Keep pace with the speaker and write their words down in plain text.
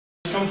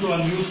welcome to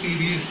a new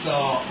series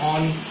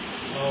on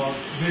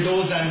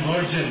widows and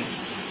virgins.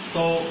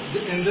 So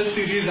in this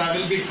series I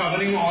will be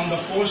covering on the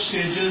 4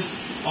 stages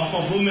of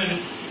a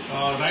woman,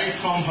 right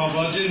from her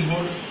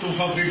virginhood to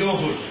her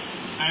widowhood.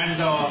 And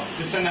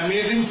it's an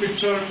amazing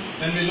picture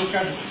when we look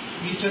at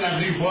each and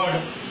every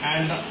word,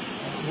 and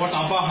what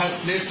Abba has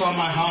placed on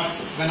my heart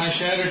when I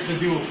share it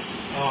with you.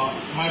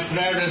 My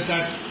prayer is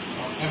that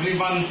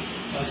everyone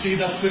see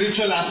the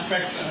spiritual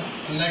aspect,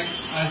 like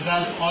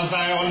as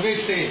I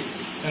always say,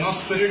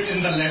 spirit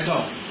in the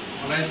letter.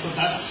 Alright, so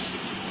that's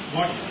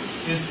what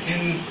is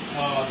in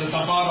the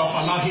Dabar of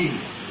Allahim.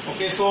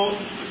 Okay, so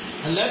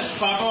let's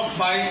start off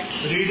by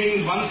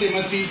reading 1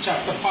 Timothy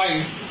chapter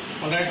 5.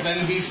 Alright,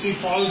 when we see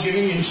Paul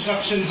giving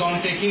instructions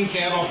on taking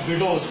care of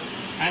widows,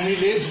 and he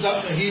lays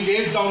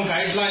down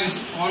guidelines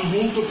on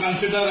whom to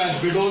consider as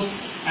widows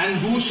and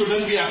who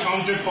shouldn't be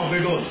accounted for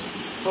widows.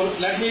 So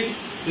let me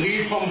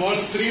read from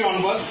verse 3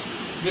 onwards,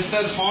 which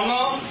says,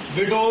 honor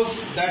widows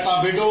that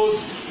are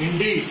widows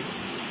indeed.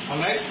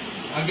 Alright,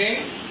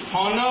 again,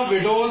 honor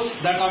widows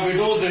that are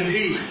widows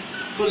indeed.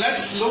 So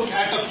let's look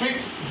at a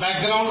quick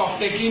background of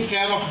taking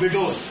care of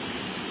widows.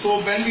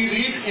 So when we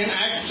read in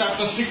Acts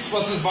chapter 6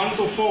 verses 1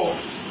 to 4,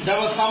 there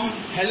were some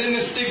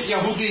Hellenistic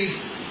Yahudis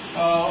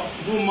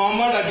who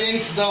murmured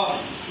against the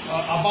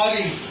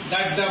Abaris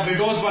that the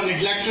widows were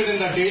neglected in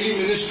the daily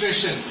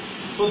ministration.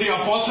 So the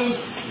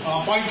apostles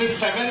appointed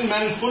 7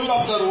 men full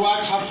of the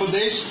Ruach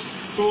HaKodesh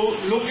to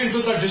look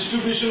into the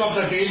distribution of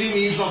the daily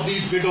needs of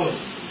these widows.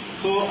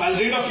 So I'll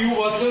read a few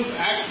verses.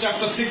 Acts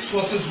chapter 6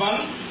 verses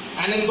 1.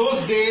 And in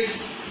those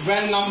days,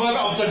 when number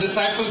of the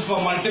disciples were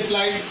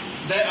multiplied,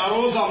 there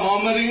arose a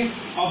murmuring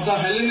of the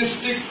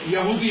Hellenistic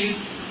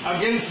Yahudis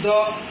against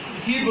the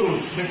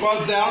Hebrews,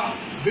 because their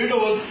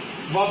widows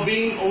were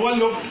being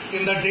overlooked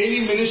in the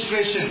daily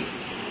ministration.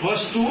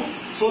 Verse 2,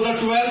 so the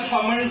 12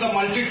 summoned the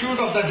multitude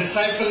of the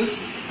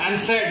disciples and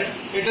said,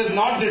 it is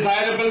not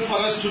desirable for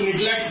us to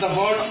neglect the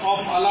word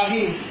of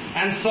Allahim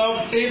and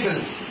serve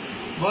tables.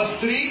 Verse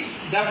 3,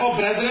 therefore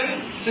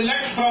brethren,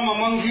 select from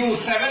among you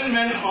 7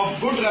 men of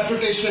good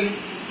reputation,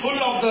 full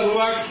of the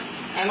Ruach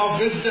and of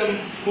wisdom,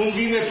 whom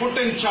we may put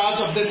in charge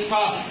of this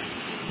task.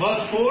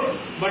 Verse 4,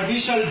 but we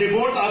shall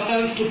devote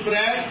ourselves to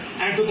prayer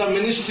and to the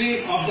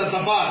ministry of the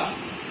Dabar.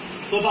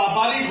 So the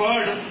Abari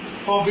word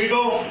for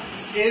widow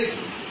is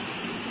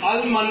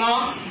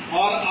Al-Mana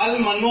or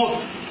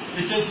Al-Manot,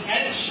 which is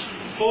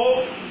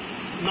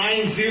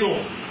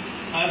H490.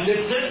 I have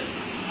listed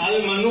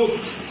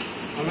Al-Manut.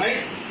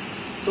 Alright?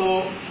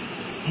 So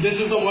this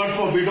is the word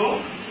for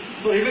widow.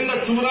 So even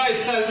the Torah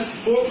itself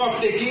spoke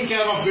of taking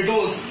care of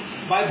widows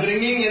by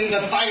bringing in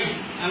the tithe,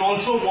 and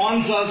also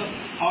warns us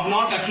of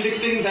not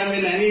afflicting them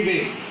in any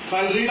way. So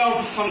I'll read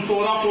out some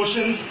Torah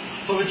portions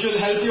which will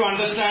help you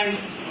understand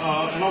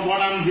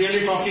what I'm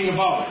really talking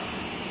about.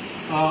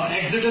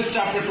 Exodus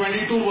chapter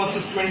 22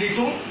 verses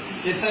 22,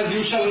 it says,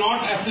 you shall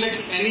not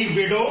afflict any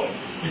widow,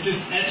 which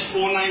is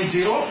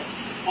H490,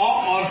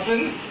 or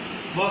orphan.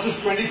 Verses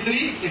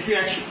 23, if you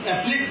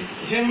afflict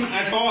him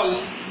at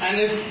all,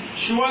 and if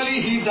surely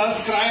he does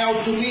cry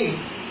out to me,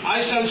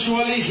 I shall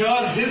surely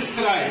hear his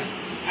cry,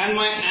 and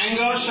my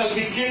anger shall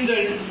be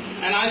kindled,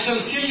 and I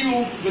shall kill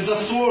you with the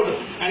sword,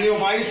 and your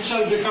wives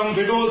shall become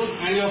widows,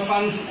 and your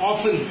sons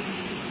orphans.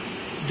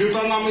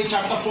 Deuteronomy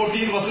chapter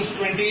 14 verses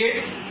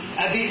 28,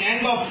 at the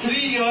end of 3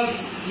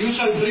 years you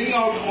shall bring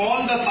out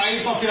all the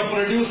tithe of your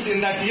produce in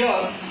that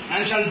year,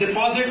 and shall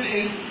deposit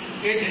it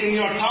in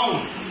your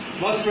town.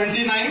 Verse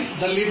 29,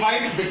 the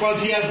Levite,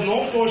 because he has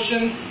no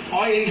portion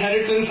or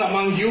inheritance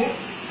among you,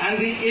 and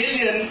the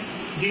alien,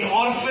 the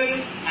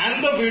orphan,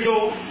 and the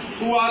widow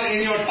who are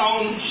in your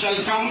town shall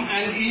come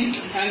and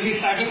eat and be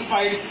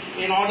satisfied,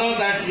 in order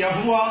that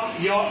Yahuwah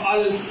your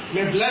Al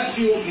may bless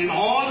you in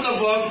all the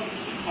work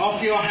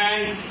of your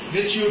hand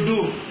which you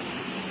do.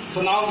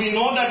 So now we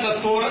know that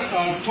the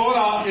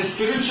Torah is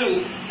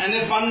spiritual, and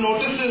if one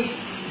notices,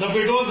 the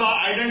widows are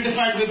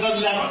identified with the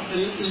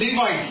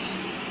Levites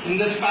in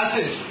this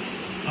passage.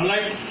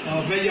 Alright,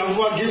 where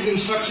Yahuwah gives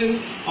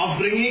instruction of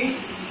bringing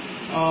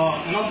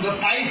the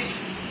tithe,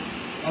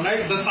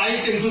 alright, the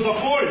tithe into the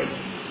fold.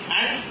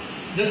 And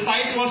this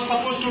tithe was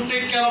supposed to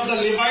take care of the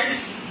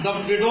Levites,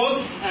 the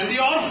widows, and the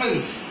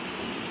orphans.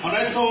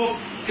 Alright, so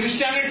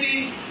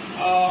Christianity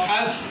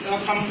has a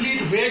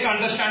complete vague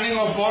understanding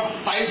of what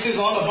tithe is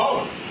all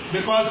about,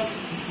 because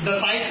the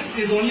tithe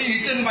is only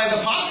eaten by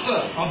the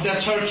pastor of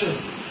their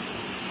churches.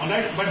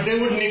 Alright, but they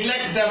would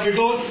neglect their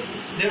widows,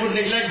 they would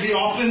neglect the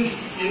orphans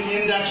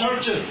in their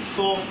churches.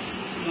 So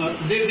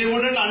they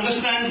wouldn't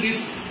understand these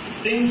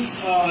things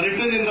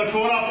written in the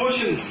Torah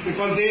portions,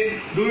 because they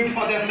do it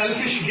for their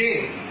selfish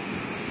gain.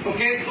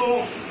 Okay,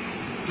 so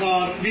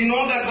we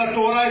know that the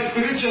Torah is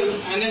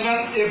spiritual, and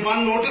if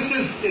one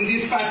notices in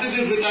these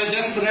passages which I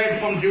just read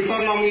from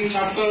Deuteronomy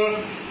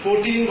chapter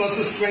 14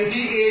 verses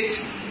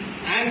 28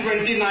 and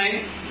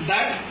 29,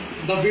 that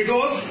the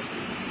widows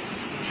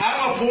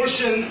have a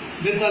portion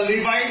with the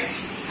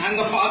Levites and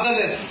the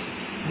fatherless,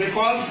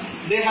 because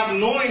they have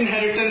no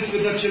inheritance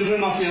with the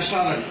children of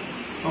Yarashalam.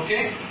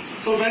 Okay,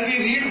 So when we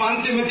read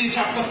 1 Timothy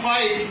chapter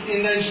 5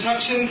 in the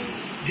instructions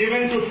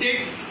given to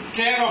take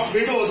care of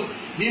widows,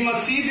 we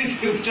must see these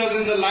scriptures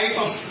in the light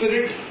of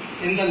spirit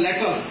in the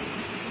letter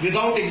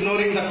without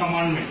ignoring the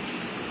commandment.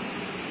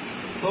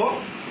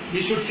 So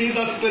we should see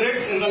the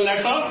spirit in the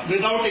letter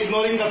without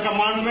ignoring the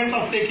commandment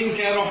of taking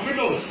care of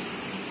widows.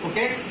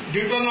 Okay?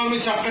 Deuteronomy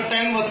chapter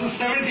 10 verses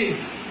 17.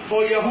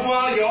 For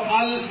Yahuwah your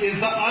Al is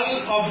the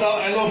Al of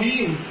the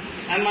Elohim,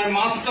 and my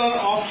master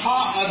of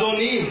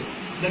Ha-Adonim,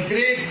 the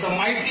great, the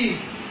mighty,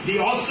 the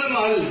awesome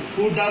Al,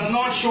 who does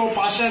not show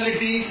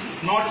partiality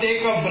nor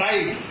take a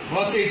bribe.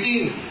 Verse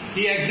 18.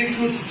 He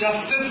executes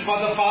justice for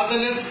the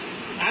fatherless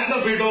and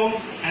the widow,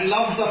 and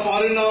loves the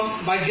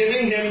foreigner by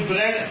giving him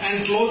bread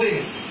and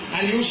clothing.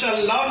 And you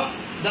shall love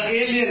the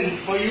alien,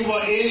 for you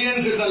were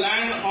aliens in the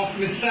land of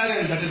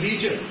Mizraim, that is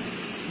Egypt.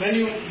 When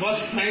you,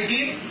 verse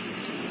 19,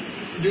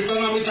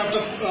 Deuteronomy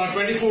chapter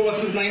 24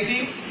 verses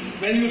 19,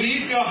 when you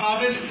reap your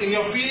harvest in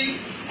your field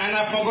and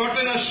have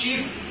forgotten a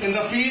sheaf in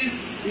the field,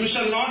 you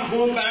shall not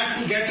go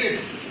back to get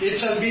it. It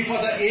shall be for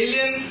the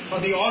alien, for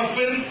the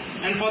orphan,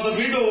 and for the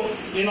widow,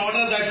 in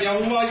order that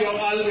Yahuwah your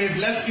Al may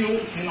bless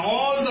you in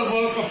all the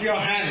work of your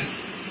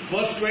hands.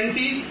 Verse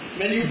 20,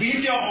 when you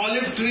beat your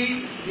olive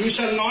tree, you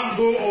shall not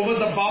go over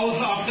the boughs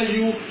after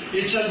you.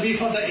 It shall be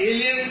for the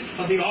alien,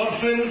 for the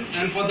orphan,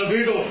 and for the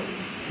widow.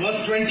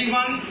 Verse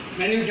 21,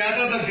 when you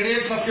gather the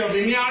grapes of your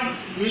vineyard,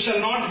 you shall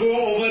not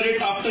go over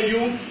it after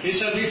you. It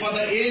shall be for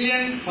the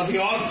alien, for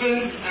the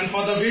orphan, and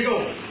for the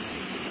widow.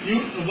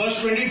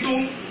 Verse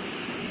 22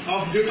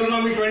 of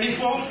Deuteronomy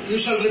 24, you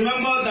shall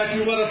remember that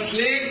you were a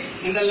slave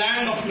in the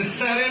land of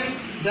Mizraim.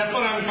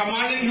 Therefore I am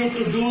commanding you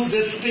to do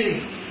this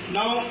thing.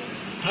 Now,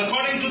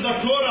 according to the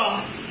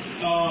Torah,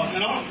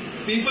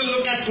 people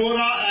look at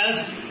Torah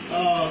as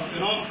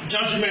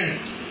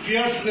judgment,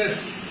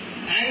 fierceness,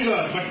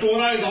 anger, but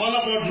Torah is all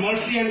about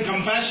mercy and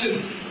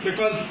compassion,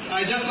 because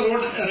I just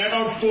read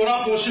out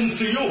Torah portions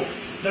to you.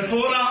 The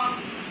Torah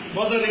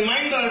was a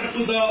reminder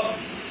to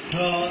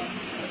the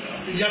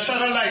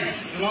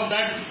Yarashalites,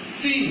 that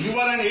see, you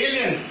are an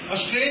alien, a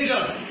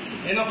stranger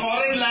in a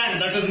foreign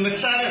land, that is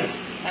Mizraim,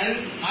 and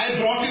I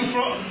brought you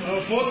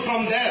forth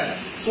from there.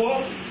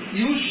 So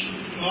you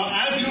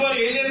as you are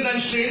aliens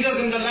and strangers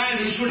in the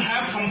land, you should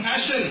have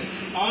compassion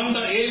on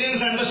the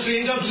aliens and the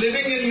strangers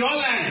living in your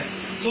land.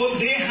 So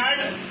they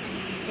had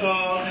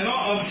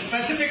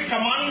specific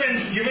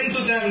commandments given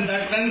to them,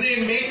 that when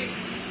they make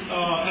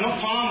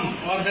farm,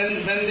 or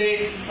when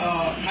they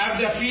have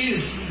their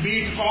fields,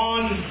 be it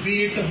corn,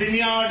 be it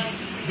vineyards,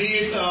 be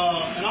it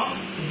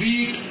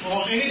wheat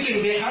or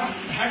anything, they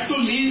had to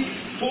leave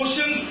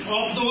portions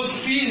of those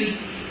fields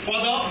for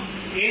the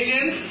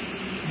aliens,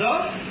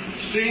 the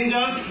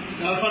strangers,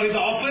 the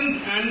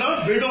orphans and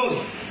the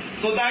widows,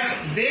 so that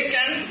they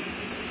can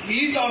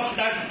eat of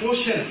that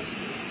portion.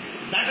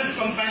 That is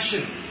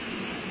compassion.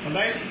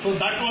 Alright, so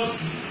that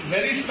was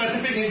very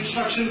specific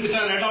instructions which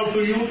I read out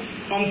to you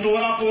from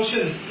Torah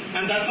portions,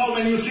 and that's how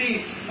when you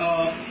see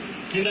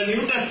in the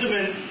New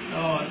Testament,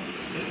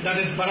 that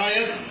is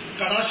Barayat,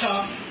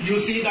 Kadasha, you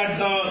see that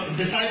the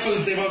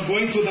disciples, they were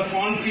going through the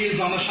cornfields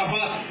on a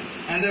Shabbat,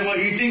 and they were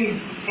eating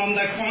from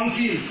that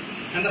cornfields,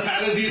 and the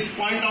Pharisees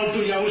point out to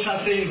Yahusha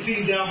saying,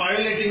 see, they are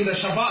violating the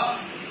Shabbat.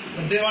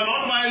 But they were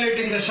not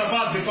violating the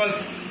Shabbat, because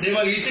they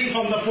were eating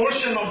from the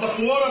portion of the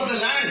poor of the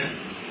land.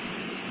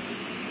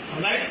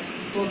 Alright,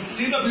 so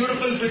see the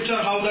beautiful picture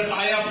how the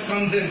tie-up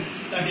comes in,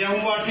 that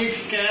Yahuwah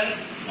takes care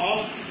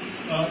of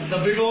the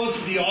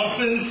widows, the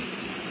orphans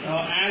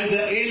and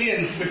the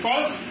aliens,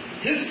 because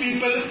his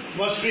people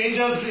were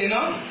strangers in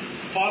a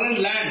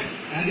foreign land,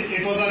 and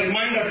it was a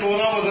reminder,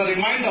 Torah was a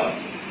reminder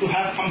to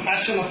have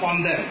compassion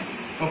upon them.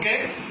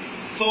 Okay,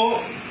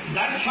 so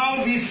that's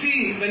how we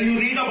see when you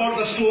read about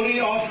the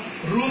story of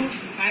Ruth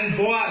and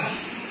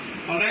Boaz.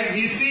 Alright,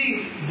 we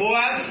see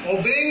Boaz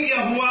obeying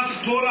Yahuwah's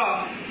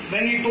Torah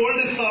when he told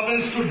his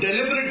servants to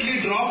deliberately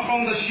drop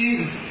from the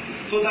sheaves,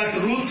 so that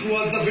Ruth, who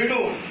was the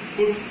widow,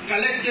 could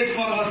collect it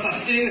for her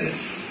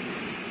sustenance.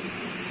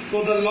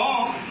 So the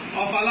law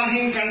of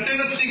Elohim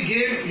continuously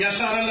gave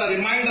Yarashalam a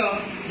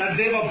reminder that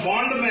they were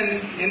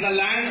bondmen in the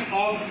land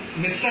of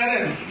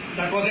Mizraim,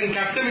 that was in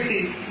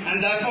captivity,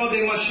 and therefore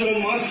they must show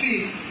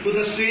mercy to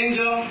the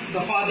stranger,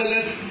 the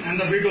fatherless and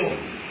the widow.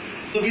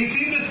 So we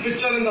see this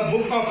picture in the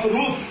book of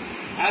Ruth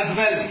as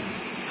well.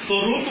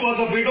 So Ruth was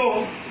a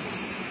widow.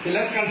 Okay,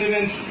 let's continue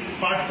in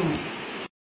part 2.